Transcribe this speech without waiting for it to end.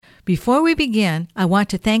Before we begin, I want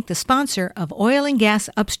to thank the sponsor of Oil and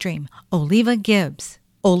Gas Upstream, Oliva Gibbs.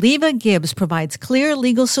 Oliva Gibbs provides clear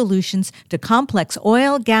legal solutions to complex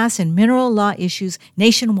oil, gas, and mineral law issues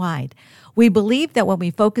nationwide. We believe that when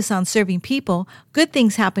we focus on serving people, good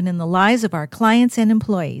things happen in the lives of our clients and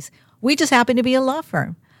employees. We just happen to be a law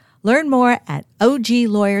firm. Learn more at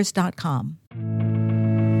oglawyers.com.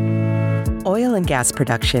 Oil and gas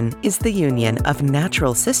production is the union of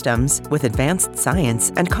natural systems with advanced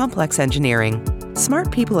science and complex engineering.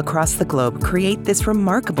 Smart people across the globe create this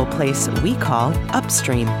remarkable place we call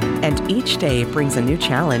upstream, and each day brings a new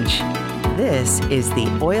challenge. This is the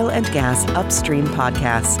Oil and Gas Upstream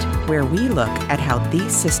podcast, where we look at how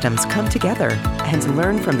these systems come together and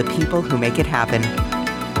learn from the people who make it happen.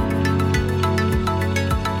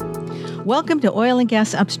 Welcome to Oil and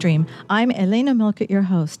Gas Upstream. I'm Elena Milkett, your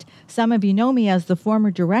host. Some of you know me as the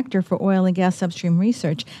former director for oil and gas upstream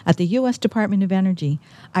research at the U.S. Department of Energy.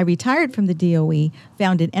 I retired from the DOE,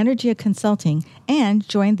 founded Energia Consulting, and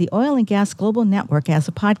joined the Oil and Gas Global Network as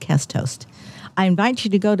a podcast host. I invite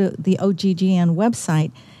you to go to the OGGN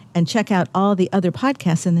website and check out all the other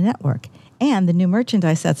podcasts in the network and the new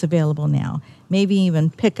merchandise that's available now. Maybe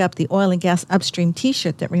even pick up the Oil and Gas Upstream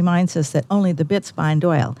t-shirt that reminds us that only the bits find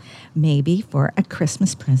oil. Maybe for a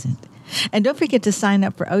Christmas present. And don't forget to sign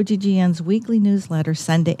up for OGGN's weekly newsletter,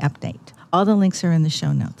 Sunday Update. All the links are in the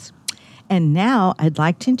show notes. And now I'd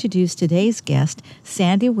like to introduce today's guest,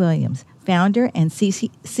 Sandy Williams, founder and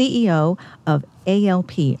CEO of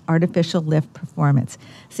ALP, Artificial Lift Performance.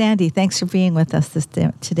 Sandy, thanks for being with us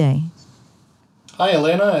today. Hi,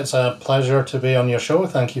 Elena. It's a pleasure to be on your show.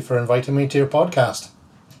 Thank you for inviting me to your podcast.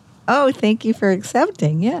 Oh, thank you for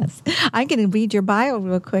accepting. Yes. I'm going to read your bio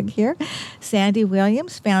real quick here. Sandy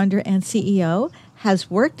Williams, founder and CEO,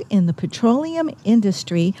 has worked in the petroleum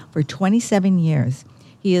industry for 27 years.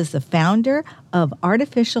 He is the founder of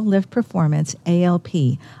Artificial Lift Performance, ALP,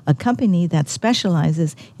 a company that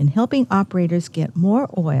specializes in helping operators get more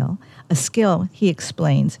oil, a skill he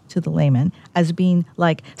explains to the layman as being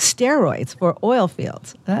like steroids for oil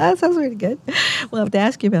fields. That sounds really good. We'll have to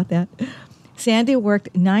ask you about that. Sandy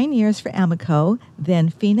worked 9 years for Amoco,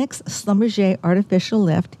 then Phoenix Schlumberger Artificial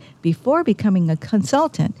Lift, before becoming a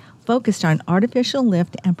consultant focused on artificial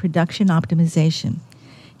lift and production optimization.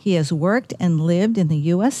 He has worked and lived in the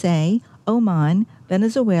USA, Oman,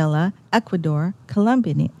 Venezuela, Ecuador,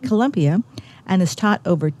 Colombia, and has taught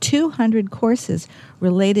over 200 courses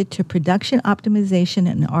related to production optimization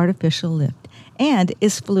and artificial lift, and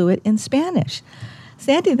is fluent in Spanish.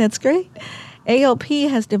 Sandy, that's great. ALP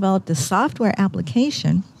has developed a software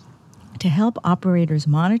application to help operators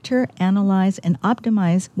monitor, analyze, and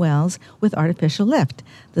optimize wells with artificial lift.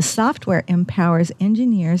 The software empowers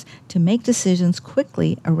engineers to make decisions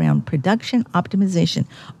quickly around production optimization.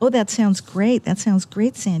 Oh, that sounds great. That sounds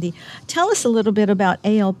great, Sandy. Tell us a little bit about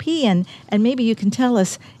ALP, and maybe you can tell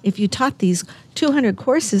us if you taught these 200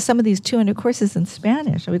 courses, some of these 200 courses in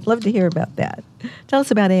Spanish. I would love to hear about that. Tell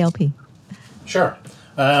us about ALP. Sure.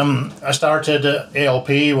 I started ALP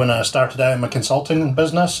when I started out in my consulting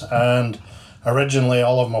business, and originally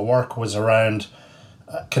all of my work was around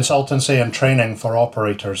consultancy and training for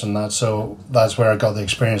operators, and that's where I got the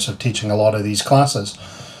experience of teaching a lot of these classes.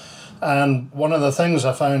 And one of the things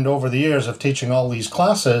I found over the years of teaching all these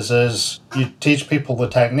classes is you teach people the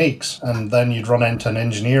techniques, and then you'd run into an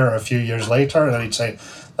engineer a few years later and he'd say,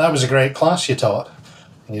 "That was a great class you taught."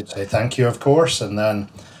 And you'd say, "Thank you, of course." And then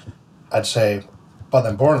I'd say, "But the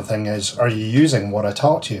important thing is, are you using what I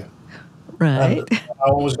taught you?" Right. And I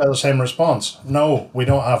always got the same response: "No, we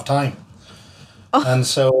don't have time." Oh. And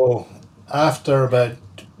so after about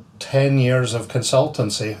 10 years of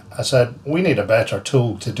consultancy, I said, we need a better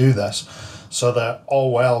tool to do this so that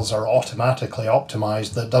all wells are automatically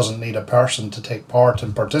optimized, that doesn't need a person to take part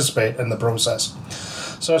and participate in the process.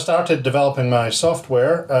 So I started developing my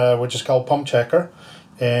software, which is called Pump Checker.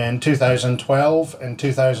 In 2012, in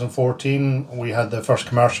 2014, we had the first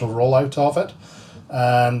commercial rollout of it.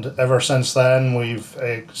 And ever since then, we've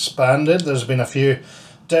expanded. There's been a few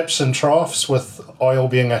dips and troughs with oil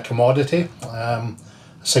being a commodity. A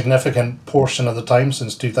significant portion of the time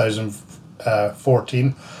since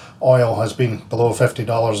 2014, oil has been below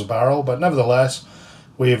 $50 a barrel. But nevertheless,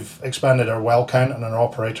 we've expanded our well count and our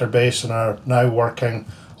operator base and are now working.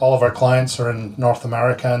 All of our clients are in North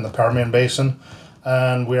America and the Permian Basin.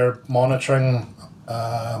 And we're monitoring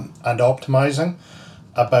and optimizing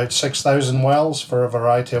about 6,000 wells for a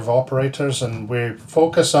variety of operators, and we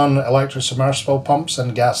focus on electric submersible pumps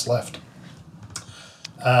and gas lift.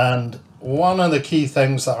 And one of the key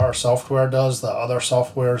things that our software does that other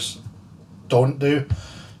softwares don't do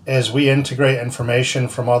is we integrate information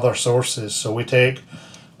from other sources. So we take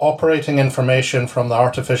operating information from the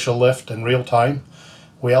artificial lift in real time.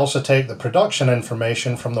 We also take the production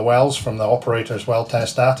information from the wells from the operator's well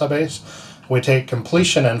test database. We take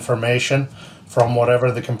completion information from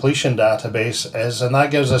whatever the completion database is, and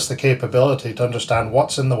that gives us the capability to understand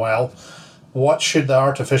what's in the well, what should the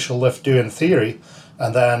artificial lift do in theory,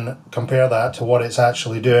 and then compare that to what it's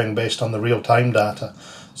actually doing based on the real-time data.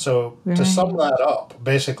 So to sum that up,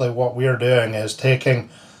 basically what we're doing is taking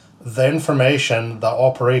the information that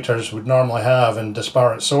operators would normally have in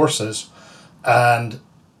disparate sources and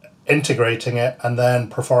integrating it and then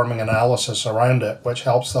performing analysis around it, which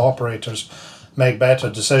helps the operators make better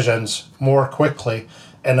decisions more quickly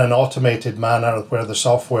in an automated manner where the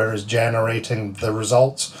software is generating the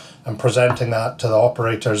results and presenting that to the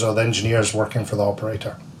operators or the engineers working for the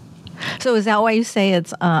operator. So is that why you say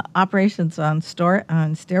it's operations on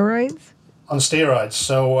steroids? On steroids.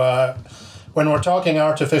 So when we're talking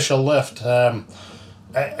artificial lift,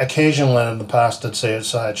 occasionally in the past I'd say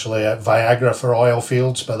it's actually a Viagra for oil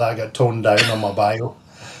fields, but that got toned down on my bio.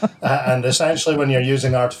 And essentially when you're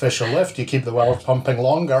using artificial lift, you keep the wells pumping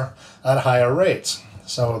longer at higher rates.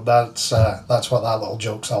 So that's what that little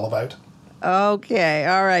joke's all about. Okay,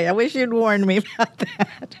 all right. I wish you'd warned me about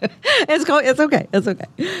that. It's okay. It's okay.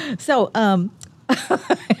 So,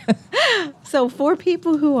 so for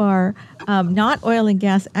people who are not oil and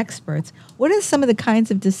gas experts, what are some of the kinds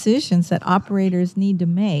of decisions that operators need to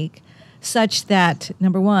make such that,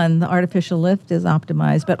 number one, the artificial lift is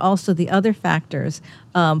optimized, but also the other factors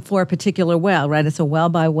for a particular well, right? It's a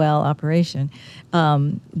well-by-well operation.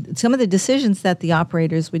 Some of the decisions that the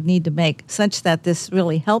operators would need to make such that this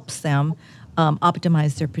really helps them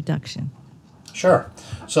optimize their production. Sure.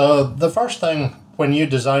 So the first thing when you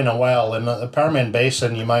design a well, in the Permian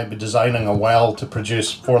Basin, you might be designing a well to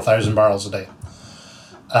produce 4,000 barrels a day.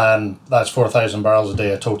 And that's 4,000 barrels a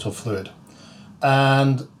day of total fluid.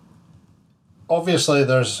 And obviously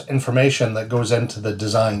there's information that goes into the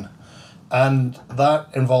design, and that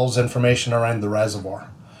involves information around the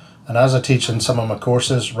reservoir. And as I teach in some of my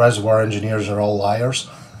courses, reservoir engineers are all liars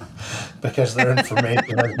because their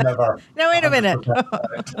information is never... No, wait a minute.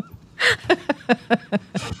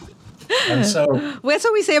 And so... That's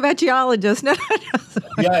what we say about geologists. No.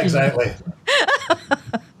 Yeah, exactly.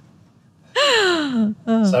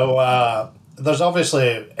 So there's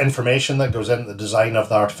obviously information that goes into the design of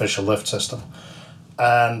the artificial lift system.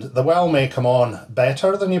 And the well may come on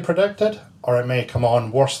better than you predicted, or it may come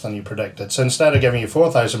on worse than you predicted. So instead of giving you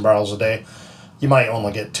 4,000 barrels a day, you might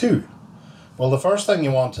only get 2. Well, the first thing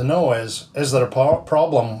you want to know is there a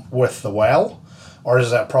problem with the well, or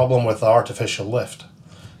is it a problem with the artificial lift?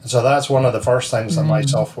 And so that's one of the first things that my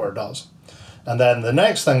software does. And then the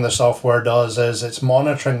next thing the software does is it's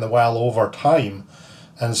monitoring the well over time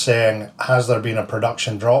and saying, has there been a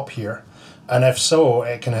production drop here? And if so,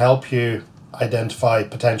 it can help you identify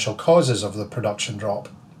potential causes of the production drop.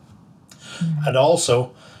 And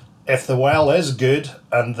also, if the well is good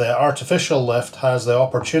and the artificial lift has the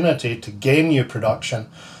opportunity to gain you production,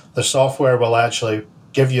 the software will actually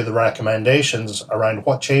give you the recommendations around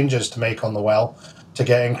what changes to make on the well to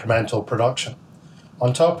get incremental production.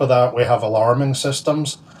 On top of that, we have alarming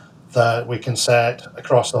systems that we can set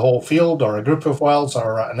across the whole field or a group of wells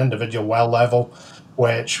or at an individual well level,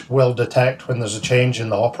 which will detect when there's a change in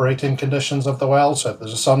the operating conditions of the well. So if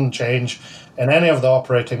there's a sudden change in any of the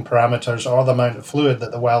operating parameters or the amount of fluid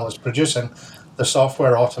that the well is producing, the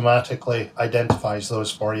software automatically identifies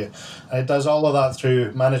those for you. And it does all of that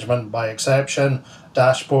through management by exception,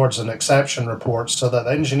 dashboards and exception reports, so that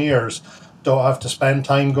engineers don't have to spend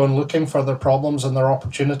time going looking for their problems and their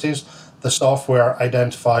opportunities. The software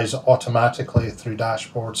identifies automatically through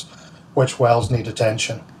dashboards which wells need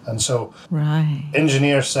attention. And so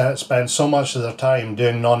engineers spend so much of their time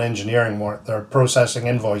doing non-engineering work. They're processing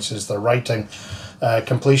invoices, they're writing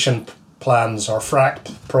completion plans or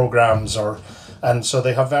frac programs, and so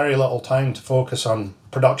they have very little time to focus on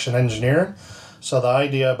production engineering. So the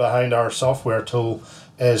idea behind our software tool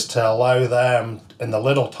is to allow them, in the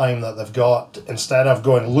little time that they've got, instead of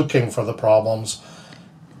going looking for the problems,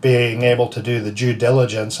 being able to do the due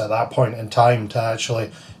diligence at that point in time to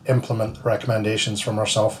actually implement the recommendations from our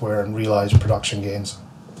software and realize production gains.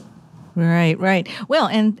 Right. Well,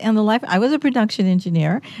 and the life, I was a production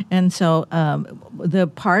engineer, and so the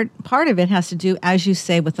part of it has to do, as you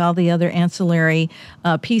say, with all the other ancillary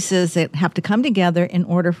pieces that have to come together in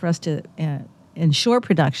order for us to ensure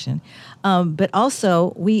production. But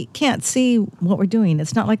also, we can't see what we're doing.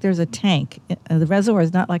 It's not like there's a tank. The reservoir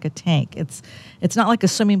is not like a tank. It's not like a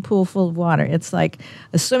swimming pool full of water. It's like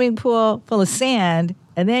a swimming pool full of sand,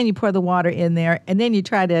 and then you pour the water in there, and then you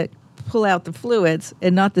try to pull out the fluids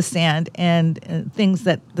and not the sand and things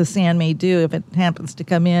that the sand may do if it happens to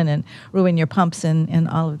come in and ruin your pumps and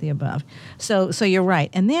all of the above. So you're right.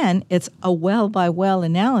 And then it's a well by well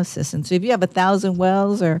analysis. And so if you have 1,000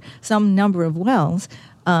 wells or some number of wells,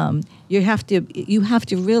 you have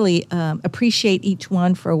to really appreciate each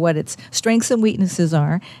one for what its strengths and weaknesses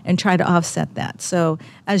are and try to offset that. So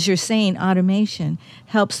as you're saying, automation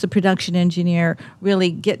helps the production engineer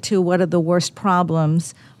really get to what are the worst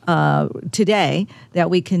problems today that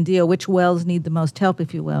we can deal, which wells need the most help,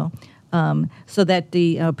 if you will, so that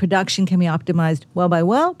the production can be optimized well by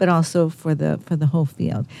well, but also for the whole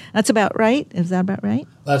field. That's about right? Is that about right?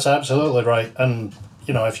 That's absolutely right. And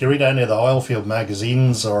if you read any of the oil field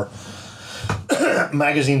magazines or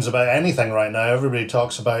magazines about anything right now, everybody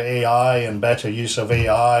talks about AI and better use of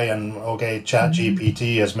AI, and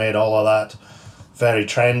ChatGPT has made all of that very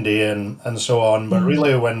trendy and so on. But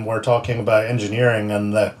really, when we're talking about engineering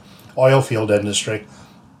and the oil field industry,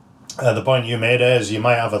 the point you made is you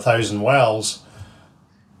might have 1,000 wells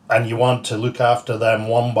and you want to look after them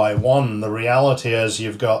one by one. The reality is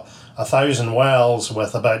you've got 1,000 wells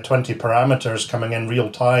with about 20 parameters coming in real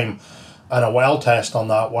time, and a well test on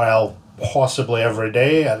that well possibly every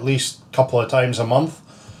day, at least a couple of times a month.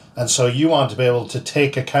 And so you want to be able to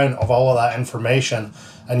take account of all of that information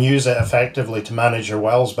and use it effectively to manage your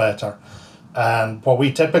wells better. And what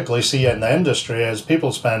we typically see in the industry is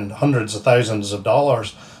people spend hundreds of thousands of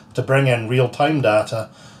dollars to bring in real-time data,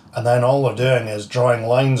 and then all they're doing is drawing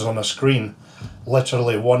lines on a screen,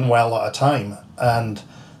 literally one well at a time. And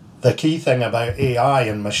the key thing about AI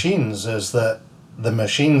and machines is that the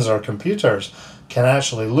machines or computers can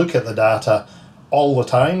actually look at the data all the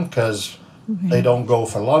time, because they don't go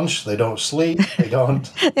for lunch, they don't sleep, they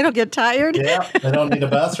don't they don't get tired. Yeah, they don't need a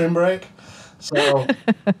bathroom break. So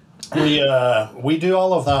we do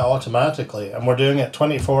all of that automatically, and we're doing it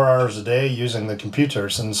 24 hours a day using the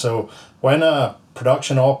computers. And so when a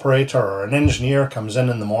production operator or an engineer comes in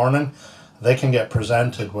the morning, they can get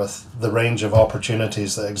presented with the range of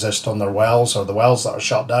opportunities that exist on their wells, or the wells that are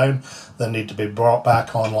shut down that need to be brought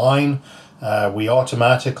back online. We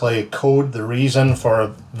automatically code the reason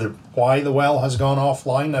for why the well has gone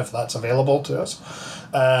offline, if that's available to us.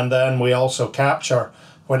 And then we also capture,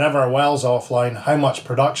 whenever a well's offline, how much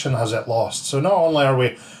production has it lost. So not only are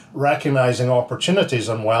we recognizing opportunities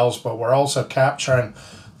on wells, but we're also capturing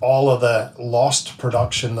all of the lost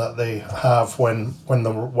production that they have when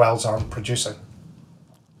the wells aren't producing.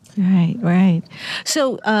 Right.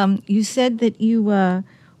 So you said that you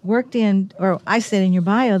worked in, or I said in your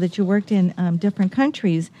bio that you worked in different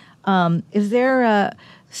countries. Is there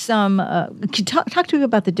could you talk to me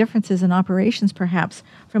about the differences in operations, perhaps,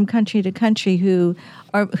 from country to country who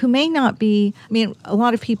may not be, a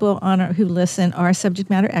lot of people who listen are subject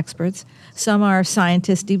matter experts. Some are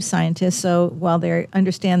scientists, deep scientists, so while they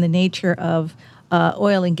understand the nature of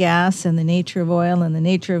oil and gas and the nature of oil and the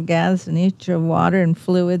nature of gas and the nature of water and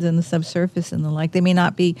fluids and the subsurface and the like, they may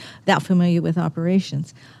not be that familiar with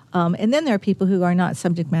operations. And then there are people who are not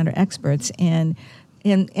subject matter experts and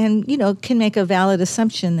can make a valid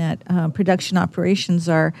assumption that production operations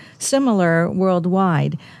are similar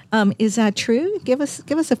worldwide. Is that true? Give us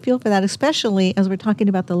a feel for that, especially as we're talking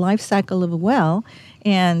about the life cycle of a well.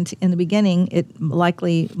 And in the beginning, it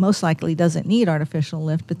most likely doesn't need artificial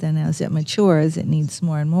lift, but then as it matures, it needs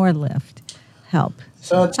more and more help.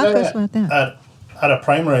 So talk to us about that. At a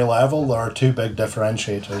primary level, there are two big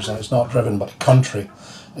differentiators, and it's not driven by country.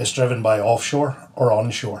 It's driven by offshore or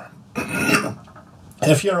onshore.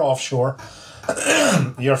 If you're offshore,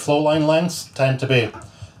 your flow line lengths tend to be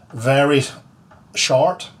very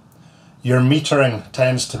short. Your metering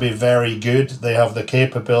tends to be very good. They have the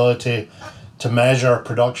capability to measure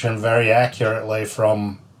production very accurately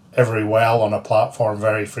from every well on a platform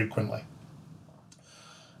very frequently.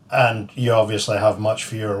 And you obviously have much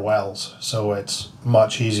fewer wells, so it's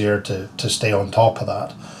much easier to stay on top of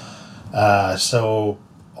that. So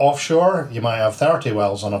offshore, you might have 30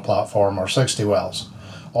 wells on a platform or 60 wells.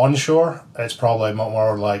 Onshore, it's probably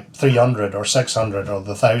more like 300 or 600 or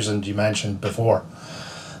the 1,000 you mentioned before.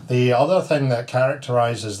 The other thing that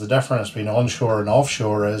characterizes the difference between onshore and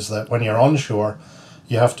offshore is that when you're onshore,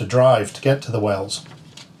 you have to drive to get to the wells.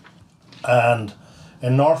 And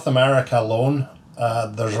in North America alone,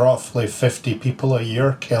 there's roughly 50 people a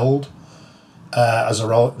year killed as a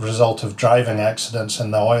result of driving accidents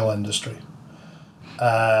in the oil industry.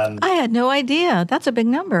 And I had no idea. That's a big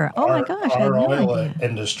number. Oh my gosh, I had no idea. Our oil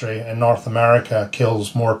industry in North America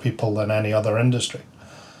kills more people than any other industry.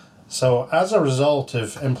 So as a result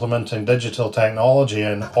of implementing digital technology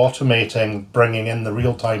and automating, bringing in the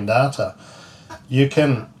real-time data, you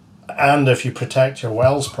can And if you protect your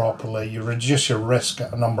wells properly, you reduce your risk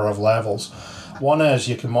at a number of levels. One is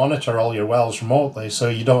you can monitor all your wells remotely, so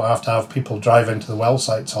you don't have to have people driving to the well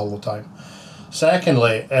sites all the time.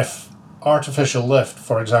 Secondly, if artificial lift,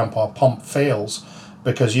 for example, a pump fails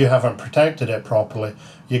because you haven't protected it properly,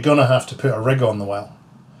 you're going to have to put a rig on the well.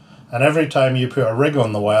 And every time you put a rig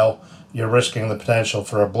on the well, you're risking the potential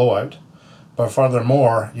for a blowout. But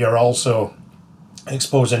furthermore, you're also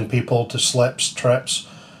exposing people to slips, trips,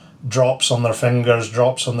 drops on their fingers,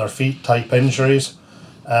 drops on their feet type injuries.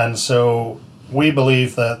 And so we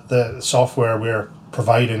believe that the software we're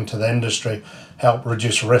providing to the industry help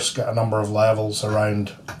reduce risk at a number of levels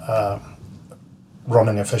around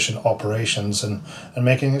running efficient operations and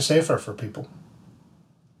making it safer for people.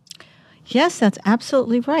 Yes, that's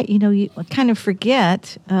absolutely right. You kind of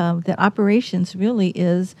forget that operations really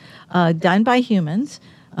is done by humans.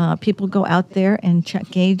 People go out there and check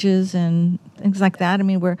gauges and things like that. I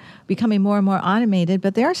mean, we're becoming more and more automated,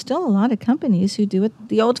 but there are still a lot of companies who do it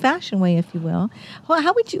the old-fashioned way, if you will. Well,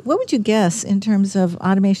 what would you guess in terms of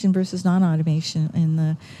automation versus non-automation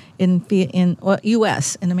in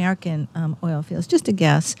U.S. in American oil fields? Just a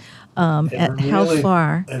guess how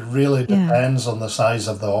far. It really depends on the size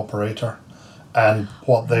of the operator and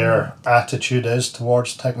what their attitude is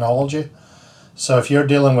towards technology. So if you're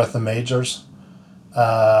dealing with the majors,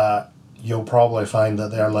 you'll probably find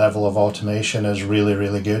that their level of automation is really,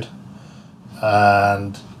 really good.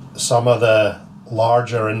 And some of the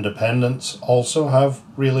larger independents also have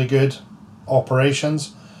really good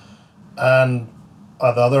operations. And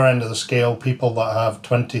at the other end of the scale, people that have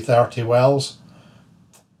 20, 30 wells,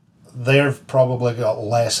 they've probably got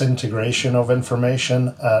less integration of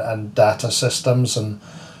information and data systems. And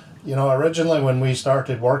originally when we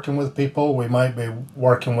started working with people, we might be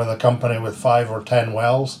working with a company with 5 or 10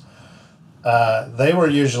 wells. They were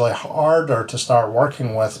usually harder to start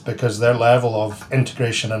working with because their level of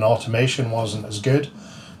integration and automation wasn't as good.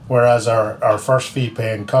 Whereas our first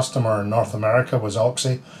fee-paying customer in North America was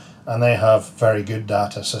Oxy, and they have very good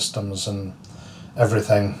data systems and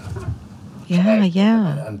everything.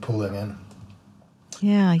 And pulling in.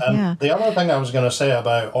 The other thing I was going to say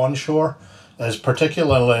about onshore is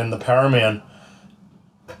particularly in the Permian,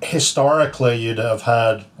 historically you'd have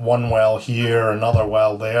had one well here, another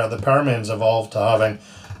well there. The Permian's evolved to having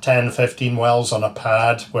 10, 15 wells on a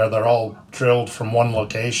pad where they're all drilled from one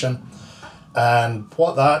location. And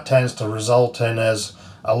what that tends to result in is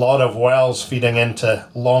a lot of wells feeding into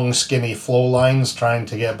long, skinny flow lines trying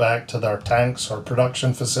to get back to their tanks or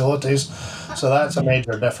production facilities. So that's a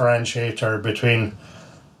major differentiator between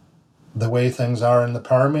the way things are in the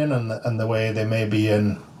Permian and the way they may be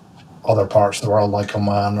in other parts of the world like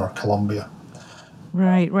Oman or Colombia.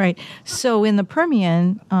 Right. So in the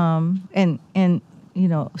Permian, and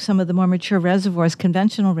some of the more mature reservoirs,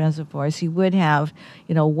 conventional reservoirs, you would have,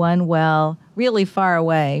 one well really far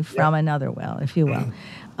away from another well, if you will.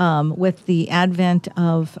 With the advent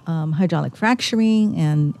of hydraulic fracturing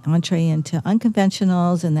and entree into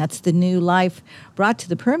unconventionals, and that's the new life brought to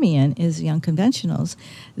the Permian is the unconventionals,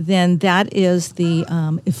 then that is the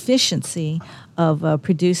efficiency of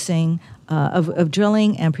producing, of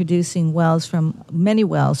drilling and producing many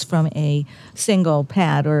wells from a single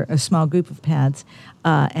pad or a small group of pads,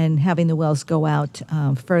 and having the wells go out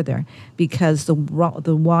further because the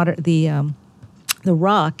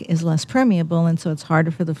rock is less permeable, and so it's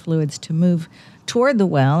harder for the fluids to move toward the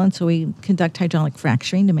well, and so we conduct hydraulic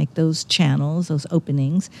fracturing to make those channels, those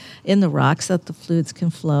openings in the rock so that the fluids can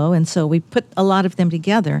flow. And so we put a lot of them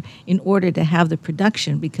together in order to have the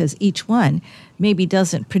production, because each one maybe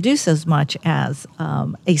doesn't produce as much as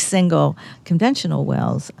a single conventional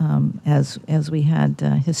wells as we had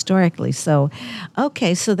historically. So,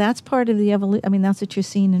 okay, so that's part of the evolution. I mean, that's what you're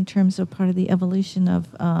seeing in terms of part of the evolution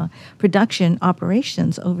of production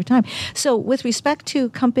operations over time. So with respect to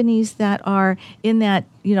companies that are in that,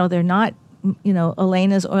 they're not,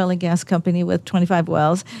 Elena's oil and gas company with 25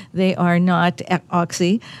 wells. They are not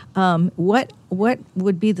Oxy. What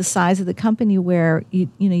would be the size of the company where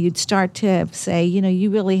you'd start to say, you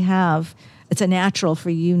really have, it's a natural for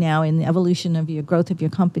you now in the evolution of your growth of your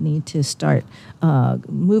company to start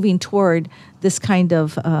moving toward this kind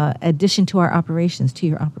of addition to your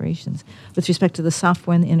operations with respect to the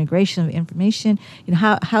software and the integration of information.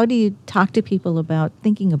 How do you talk to people about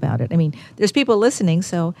thinking about it? I mean, there's people listening,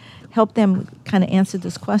 so help them kind of answer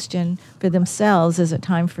this question for themselves. Is it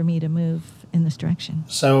time for me to move in this direction?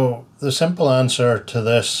 So the simple answer to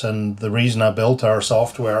this, and the reason I built our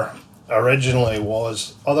software originally,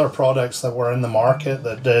 was other products that were in the market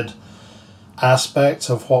that did aspects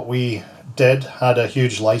of what we did had a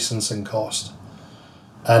huge licensing cost.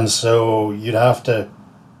 And so you'd have to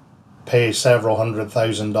pay several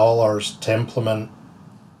 $100,000 to implement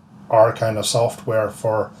our kind of software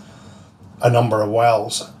for a number of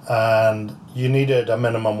wells, and you needed a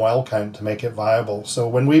minimum well count to make it viable. So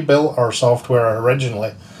when we built our software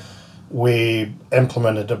originally, we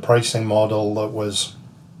implemented a pricing model that was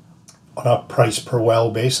on a price per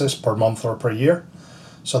well basis, per month or per year,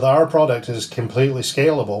 so that our product is completely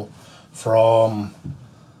scalable from,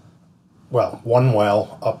 well, one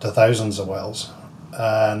well up to thousands of wells.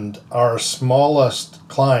 And our smallest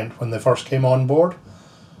client, when they first came on board,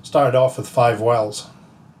 started off with 5 wells,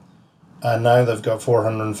 and now they've got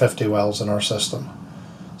 450 wells in our system.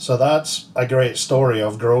 So that's a great story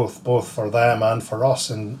of growth, both for them and for us,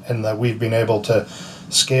 in that we've been able to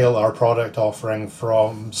scale our product offering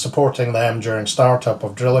from supporting them during startup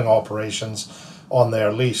of drilling operations on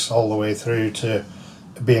their lease all the way through to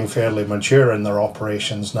being fairly mature in their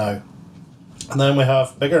operations now. And then we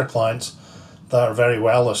have bigger clients that are very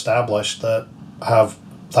well established that have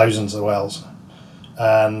thousands of wells.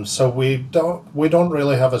 And so we don't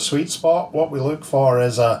really have a sweet spot. What we look for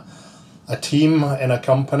is a team in a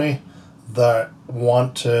company that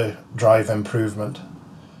want to drive improvement.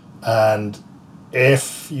 And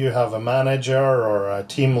if you have a manager or a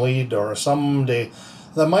team lead or somebody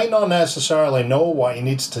that might not necessarily know what he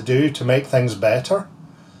needs to do to make things better,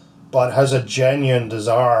 but has a genuine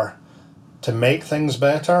desire to make things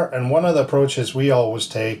better. And one of the approaches we always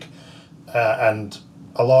take, and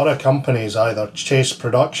a lot of companies either chase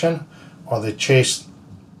production or they chase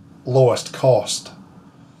lowest cost.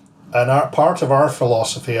 And part of our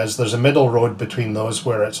philosophy is there's a middle road between those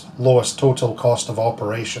where it's lowest total cost of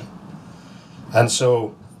operation. And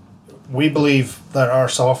so we believe that our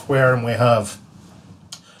software, and we have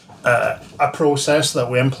a process that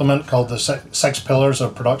we implement called the six pillars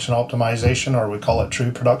of production optimization, or we call it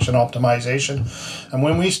true production optimization. And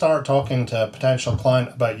when we start talking to a potential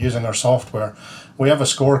client about using our software, we have a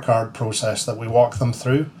scorecard process that we walk them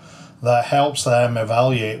through that helps them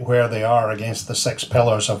evaluate where they are against the 6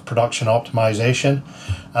 pillars of production optimization.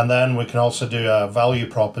 And then we can also do a value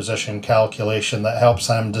proposition calculation that helps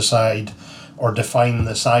them decide or define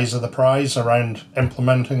the size of the prize around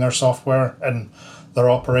implementing our software in their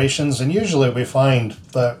operations. And usually we find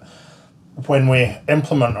that when we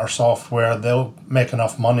implement our software, they'll make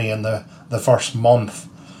enough money in the first month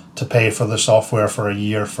to pay for the software for a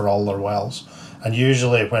year for all their wells. And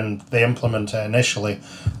usually when they implement it initially,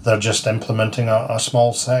 they're just implementing a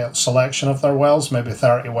small selection of their wells, maybe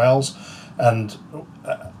 30 wells. And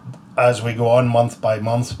as we go on month by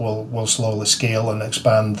month, we'll slowly scale and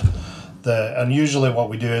expand. And usually what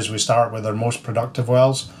we do is we start with our most productive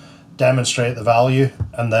wells, demonstrate the value,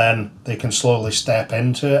 and then they can slowly step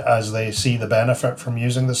into it as they see the benefit from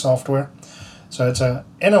using the software. So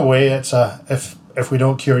if we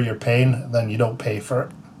don't cure your pain, then you don't pay for it.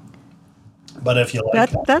 But if you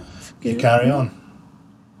like that's good. You carry on.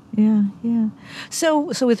 Yeah.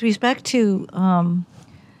 So with respect to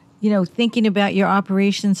thinking about your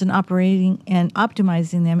operations and operating and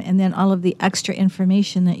optimizing them, and then all of the extra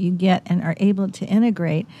information that you get and are able to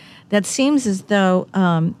integrate, that seems as though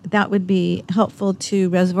that would be helpful to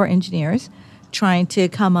reservoir engineers trying to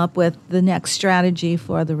come up with the next strategy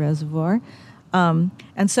for the reservoir.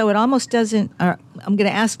 And so it almost doesn't, I'm going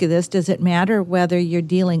to ask you this, does it matter whether you're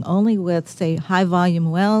dealing only with, say, high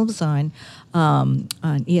volume wells on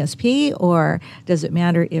ESP, or does it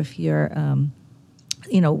matter if you're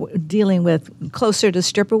dealing with closer to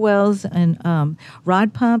stripper wells and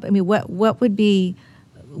rod pump? I mean, what would you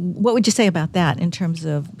say about that in terms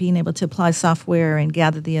of being able to apply software and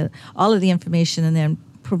gather all of the information and then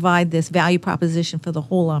provide this value proposition for the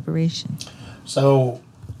whole operation? So,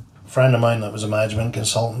 a friend of mine that was a management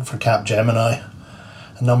consultant for Capgemini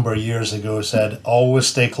a number of years ago said, always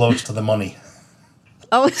stay close to the money.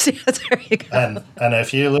 Oh, there you go. And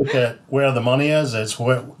if you look at where the money is, it's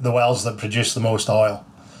the wells that produce the most oil.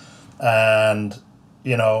 And,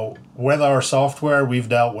 with our software, we've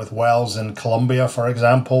dealt with wells in Colombia, for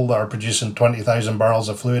example, that are producing 20,000 barrels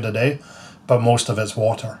of fluid a day, but most of it's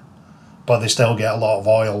water. But they still get a lot of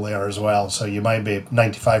oil there as well. So you might be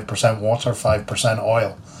 95% water, 5%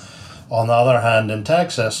 oil. On the other hand, in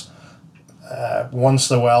Texas, once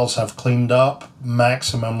the wells have cleaned up,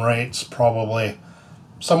 maximum rates probably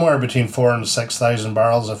somewhere between 4,000 and 6,000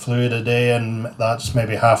 barrels of fluid a day, and that's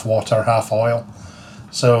maybe half water, half oil.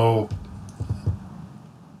 So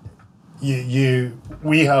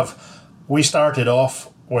we started off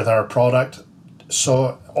with our product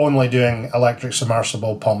so only doing electric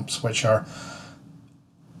submersible pumps, which are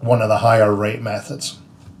one of the higher rate methods.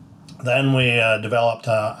 Then we developed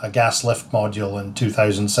a gas lift module in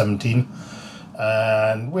 2017,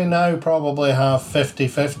 And we now probably have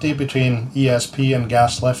 50-50 between ESP and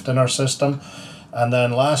gas lift in our system. And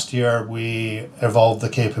then last year we evolved the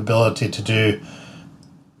capability to do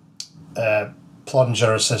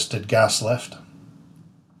plunger assisted gas lift.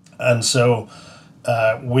 And so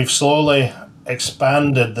we've slowly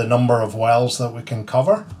expanded the number of wells that we can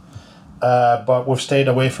cover, but we've stayed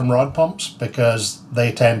away from rod pumps because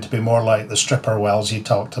they tend to be more like the stripper wells you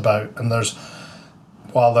talked about. And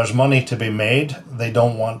while there's money to be made, they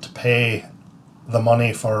don't want to pay the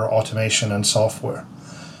money for automation and software.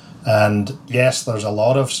 And yes, there's a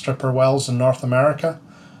lot of stripper wells in North America,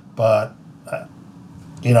 but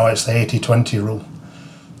it's the 80-20 rule.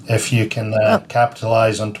 If you can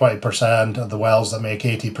capitalize on 20% of the wells that make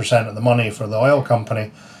 80% of the money for the oil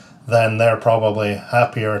company, then they're probably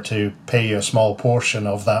happier to pay you a small portion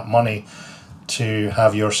of that money to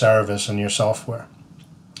have your service and your software.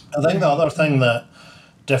 I think the other thing that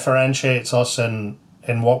differentiates us in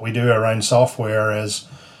what we do around software is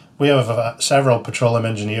we have several petroleum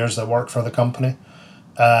engineers that work for the company,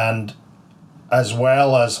 and as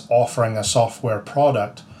well as offering a software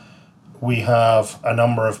product, we have a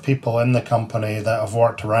number of people in the company that have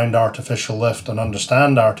worked around artificial lift and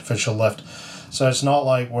understand artificial lift. So it's not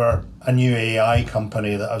like we're a new AI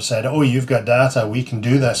company that have said, oh, you've got data, we can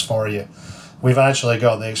do this for you. We've actually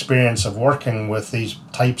got the experience of working with these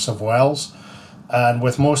types of wells. And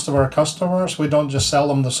with most of our customers, we don't just sell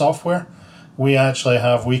them the software. We actually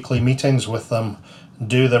have weekly meetings with them,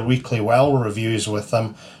 do the weekly well reviews with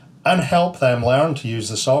them, and help them learn to use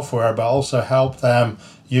the software, but also help them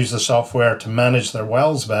use the software to manage their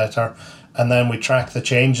wells better. And then we track the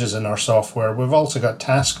changes in our software. We've also got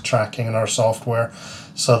task tracking in our software,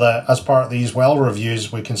 so that as part of these well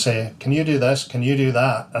reviews, we can say, can you do this? Can you do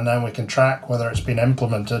that? And then we can track whether it's been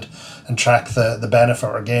implemented and track the benefit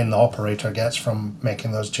or gain the operator gets from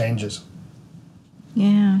making those changes.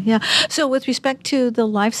 Yeah. So with respect to the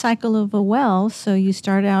life cycle of a well, so you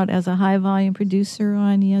start out as a high volume producer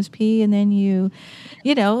on ESP, and then you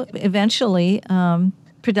eventually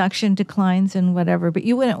production declines and whatever, but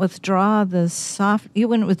you wouldn't withdraw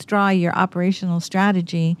your operational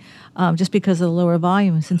strategy just because of the lower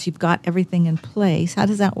volume, since you've got everything in place. How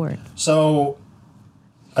does that work? So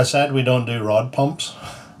I said we don't do rod pumps,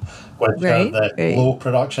 which are the low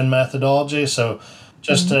production methodology. So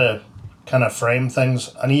just to kind of frame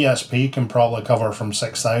things, an ESP can probably cover from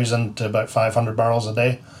 6,000 to about 500 barrels a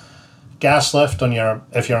day. Gas lift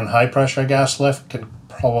if you're on high pressure gas lift, can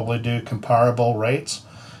probably do comparable rates.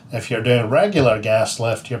 If you're doing regular gas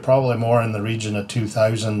lift, you're probably more in the region of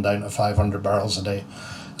 2,000 down to 500 barrels a day.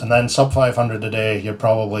 And then sub 500 a day, you're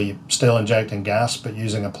probably still injecting gas but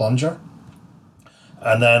using a plunger.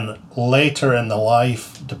 And then later in the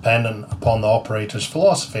life, dependent upon the operator's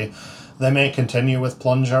philosophy, they may continue with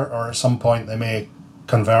plunger, or at some point they may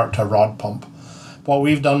convert to rod pump. What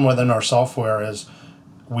we've done within our software is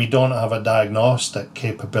we don't have a diagnostic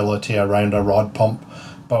capability around a rod pump,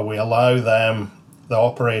 but we allow the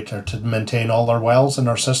operator, to maintain all their wells in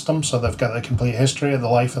our system, so they've got the complete history of the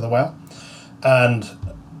life of the well and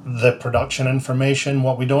the production information.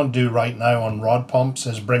 What we don't do right now on rod pumps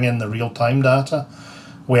is bring in the real-time data.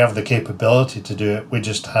 We have the capability to do it, we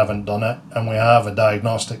just haven't done it, and we have a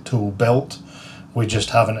diagnostic tool built, we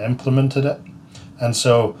just haven't implemented it. And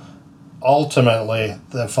so ultimately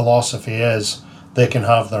the philosophy is they can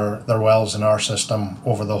have their wells in our system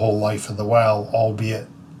over the whole life of the well, albeit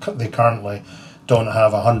they currently don't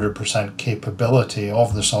have 100% capability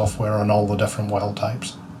of the software on all the different well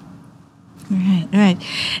types. Right.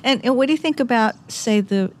 And what do you think about, say,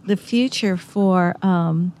 the future for,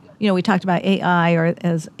 we talked about AI or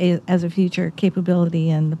as a future capability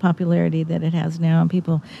and the popularity that it has now and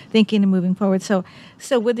people thinking and moving forward. So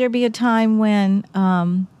would there be a time when,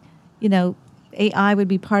 AI would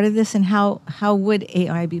be part of this, and how would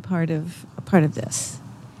AI be part of this?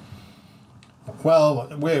 Well,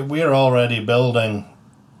 we're already building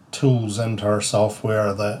tools into our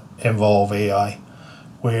software that involve AI.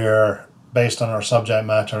 We're, based on our subject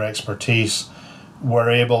matter expertise, we're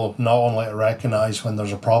able not only to recognize when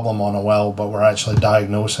there's a problem on a well, but we're actually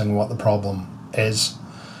diagnosing what the problem is.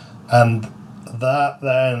 And that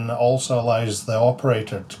then also allows the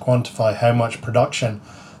operator to quantify how much production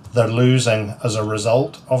they're losing as a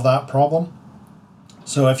result of that problem.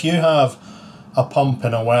 So if you have a pump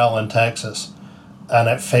in a well in Texas and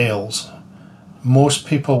it fails, most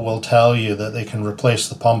people will tell you that they can replace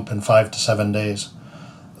the pump in 5 to 7 days.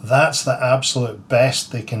 That's the absolute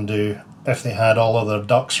best they can do if they had all of their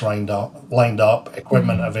ducks lined up,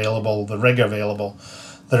 equipment available, the rig available.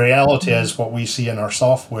 The reality is, what we see in our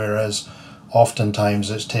software is oftentimes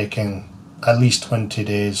it's taking at least 20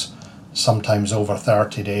 days, 30 days, 40 days, 50 days, 60 days, 70 days, 80 days, 90 days, 100 days, 120 days, 150 days, 200 days, 300 days, 400 days, 500 days, 600 days, 700 days, 800 days, 900 days, 1,000 days. That's the absolute best they can do sometimes over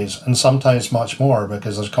 30 days, and sometimes much more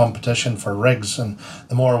because there's competition for rigs, and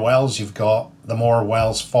the more wells you've got, the more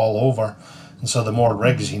wells fall over, and so the more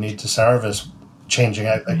rigs you need to service, changing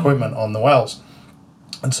out the equipment on the wells.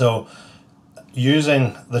 And so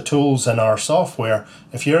using the tools in our software,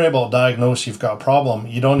 if you're able to diagnose you've got a problem,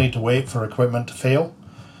 you don't need to wait for equipment to fail.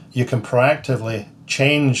 You can proactively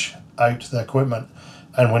change out the equipment.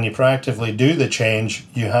 And when you proactively do the change,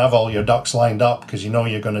 you have all your ducks lined up because you know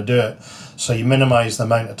you're going to do it. So you minimize the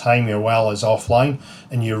amount of time your well is offline,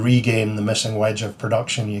 and you regain the missing wedge of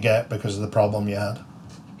production you get because of the problem you had.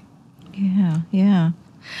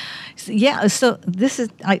 Yeah. So this is,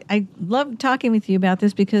 I love talking with you about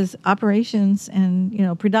this because operations and,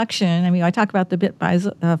 production, I mean, I talk about the bit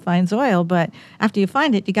finds oil, but after you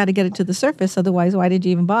find it, you got to get it to the surface. Otherwise, why did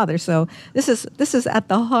you even bother? So this is at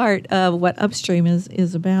the heart of what upstream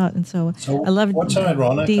is about. And so I love what's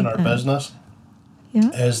ironic in our business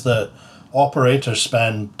is that operators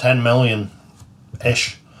spend 10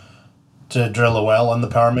 million-ish to drill a well in the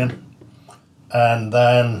Permian, and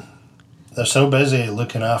then they're so busy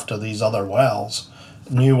looking after these other wells,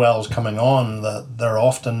 new wells coming on, that they're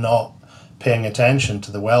often not paying attention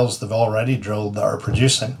to the wells they've already drilled that are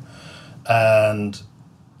producing. And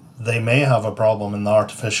they may have a problem in the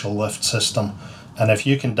artificial lift system. And if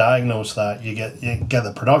you can diagnose that, you get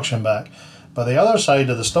the production back. But the other side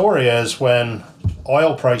of the story is when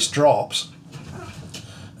oil price drops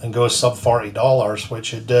and goes sub $40,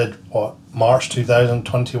 which it did, March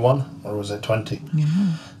 2021? Or was it 20?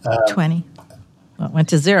 20. Well, it went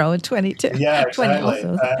to zero at 22. Yeah, exactly. 20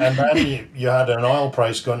 also. And then you had an oil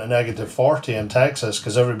price going to negative 40 in Texas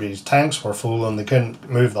because everybody's tanks were full and they couldn't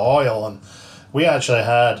move the oil. And we actually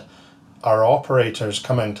had our operators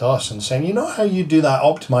coming to us and saying, you know how you do that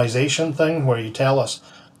optimization thing where you tell us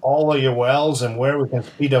all of your wells and where we can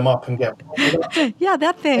speed them up and get... Yeah,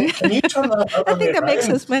 that thing. Can you turn that I think that makes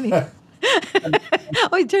us money.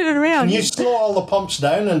 You turn it around. Can you slow all the pumps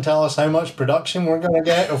down and tell us how much production we're going to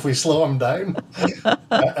get if we slow them down?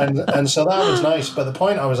 and so that was nice. But the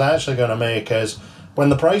point I was actually going to make is when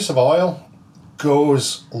the price of oil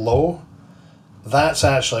goes low, that's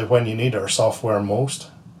actually when you need our software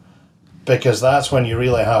most, because that's when you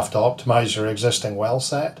really have to optimize your existing well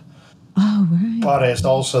set. Oh, right. But it's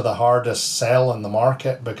also the hardest sell in the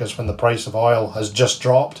market because when the price of oil has just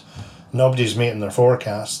dropped, nobody's meeting their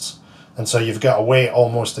forecasts. And so you've got to wait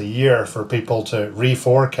almost a year for people to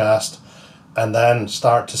reforecast and then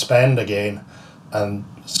start to spend again. And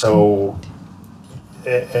so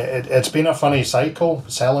it's been a funny cycle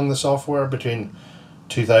selling the software between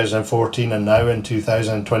 2014 and now in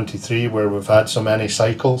 2023, where we've had so many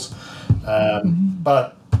cycles.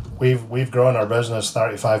 But we've grown our business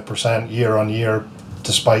 35% year on year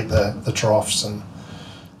despite the troughs. And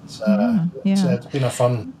it's been a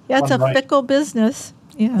fun it's a ride. fickle business.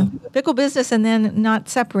 Yeah, fickle business, and then not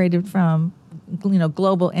separated from,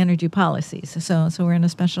 global energy policies. So we're in a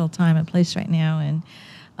special time and place right now.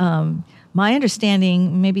 And my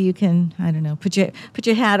understanding, maybe you can, I don't know, put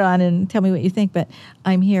your hat on and tell me what you think. But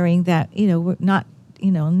I'm hearing that we're not,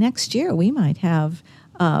 next year we might have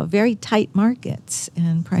very tight markets,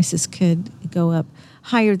 and prices could go up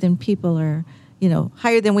higher than people are.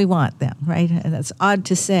 Higher than we want them, right? And that's odd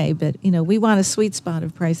to say, but, we want a sweet spot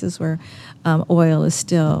of prices where oil is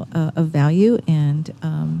still of value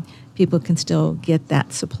and people can still get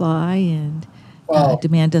that supply and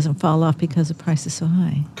demand doesn't fall off because the price is so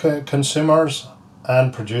high. Consumers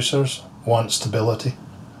and producers want stability.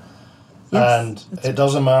 Yes, and it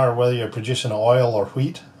doesn't matter whether you're producing oil or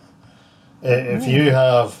wheat. If you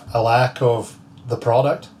have a lack of the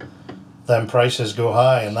product, then prices go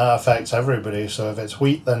high, and that affects everybody. So if it's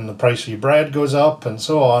wheat, then the price of your bread goes up and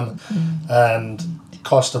so on. And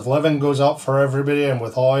cost of living goes up for everybody. And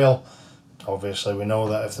with oil, obviously we know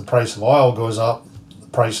that if the price of oil goes up, the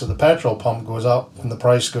price of the petrol pump goes up. When the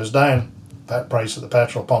price goes down, that price of the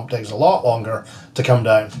petrol pump takes a lot longer to come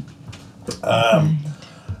down.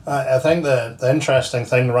 I think the interesting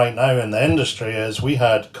thing right now in the industry is we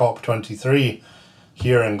had COP23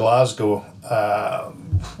 here in Glasgow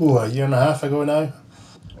a year and a half ago now.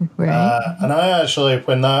 Right. And I actually,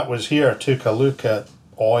 when that was here, took a look at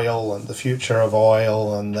oil and the future of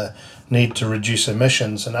oil and the need to reduce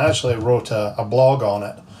emissions, and actually wrote a blog on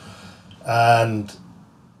it. And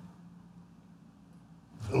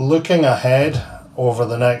looking ahead over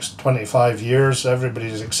the next 25 years,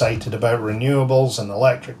 everybody's excited about renewables and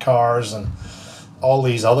electric cars and all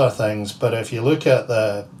these other things. But if you look at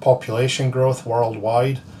the population growth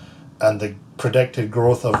worldwide and the predicted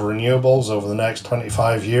growth of renewables over the next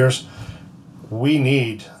 25 years, we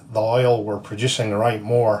need the oil we're producing right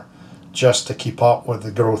more just to keep up with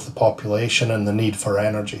the growth of the population and the need for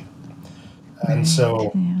energy. And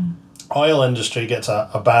so oil industry gets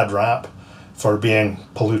a bad rap for being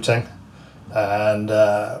polluting, and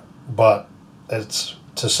but it's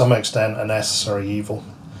to some extent a necessary evil.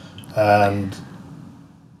 And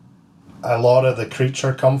a lot of the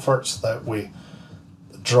creature comforts that we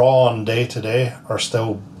draw on day to day are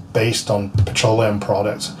still based on petroleum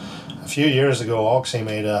products. A few years ago, Oxy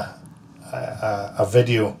made a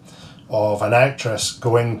video of an actress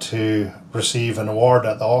going to receive an award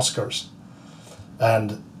at the Oscars.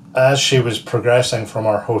 And as she was progressing from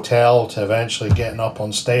her hotel to eventually getting up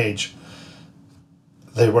on stage,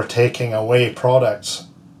 they were taking away products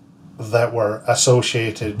that were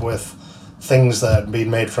associated with things that had been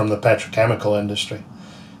made from the petrochemical industry.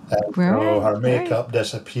 And so her makeup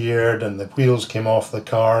disappeared, and the wheels came off the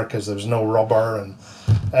car because there was no rubber. And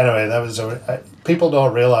anyway, that was people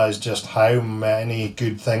don't realize just how many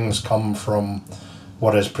good things come from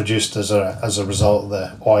what is produced as a result of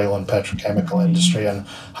the oil and petrochemical industry, and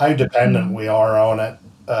how dependent we are on it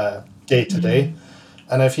day to day.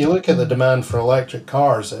 And if you look at the demand for electric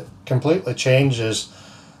cars, it completely changes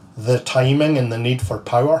the timing and the need for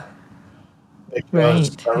power,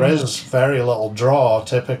 because there is very little draw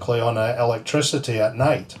typically on electricity at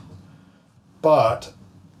night. But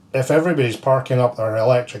if everybody's parking up their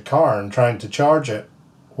electric car and trying to charge it,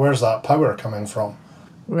 where's that power coming from?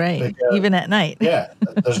 Right, because, even at night. Yeah,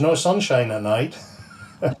 there's no sunshine at night.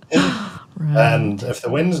 And if the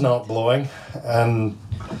wind's not blowing, and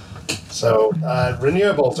so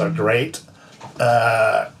renewables are great,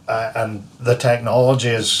 and the technology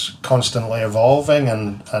is constantly evolving,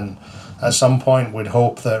 and at some point we'd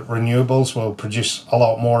hope that renewables will produce a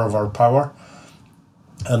lot more of our power.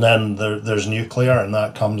 And then there's nuclear, and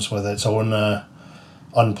that comes with its own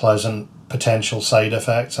unpleasant potential side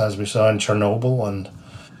effects, as we saw in Chernobyl. And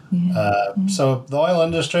so the oil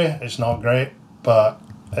industry is not great, but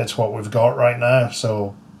it's what we've got right now.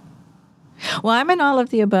 So, well, I'm an all of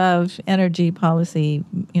the above energy policy,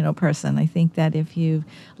 person. I think that if you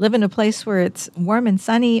live in a place where it's warm and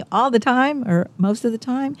sunny all the time or most of the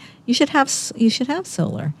time, you should have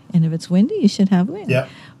solar, and if it's windy, you should have wind. Yeah.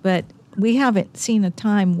 But we haven't seen a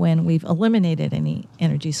time when we've eliminated any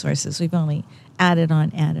energy sources. We've only added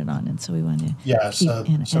on, and so we want to so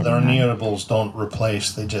the renewables don't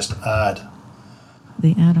replace; they just add.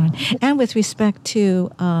 They add on, and with respect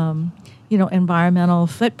to environmental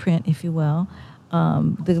footprint, if you will,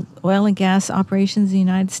 the oil and gas operations in the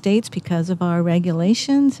United States, because of our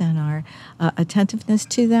regulations and our attentiveness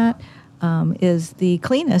to that, is the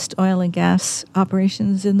cleanest oil and gas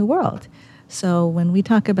operations in the world. So when we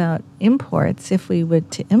talk about imports, if we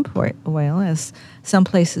would to import oil, as some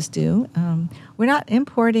places do, we're not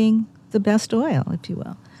importing the best oil, if you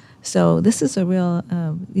will. So this is a real,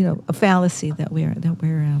 a fallacy that we're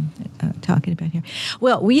talking about here.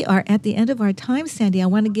 Well, we are at the end of our time, Sandy. I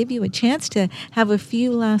want to give you a chance to have a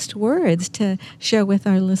few last words to share with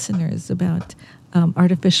our listeners about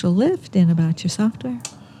artificial lift and about your software.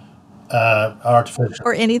 Artificial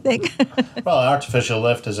or anything. Well, artificial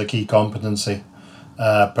lift is a key competency,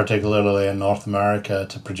 particularly in North America,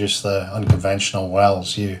 to produce the unconventional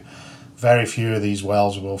wells. Very few of these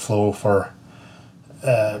wells will flow for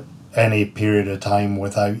any period of time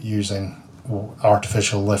without using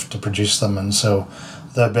artificial lift to produce them, and so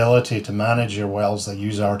the ability to manage your wells that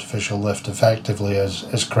use artificial lift effectively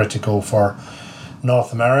is critical for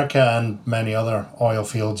North America and many other oil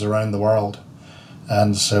fields around the world.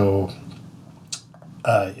 And so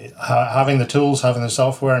having the tools, having the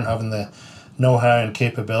software, and having the know-how and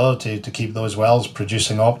capability to keep those wells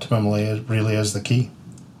producing optimally really is the key.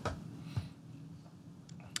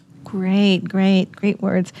 Great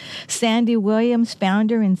words. Sandy Williams,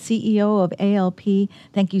 founder and CEO of ALP,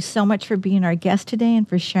 thank you so much for being our guest today and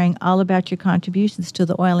for sharing all about your contributions to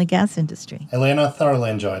the oil and gas industry. Elena, thoroughly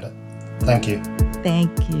enjoyed it. Thank you.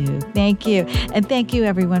 Thank you. And thank you,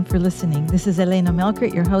 everyone, for listening. This is Elena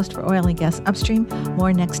Melkert, your host for Oil and Gas Upstream.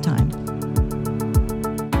 More next time.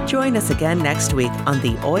 Join us again next week on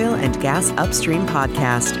the Oil and Gas Upstream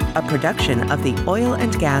podcast, a production of the Oil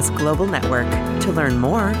and Gas Global Network. To learn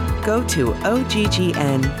more, go to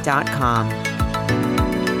oggn.com.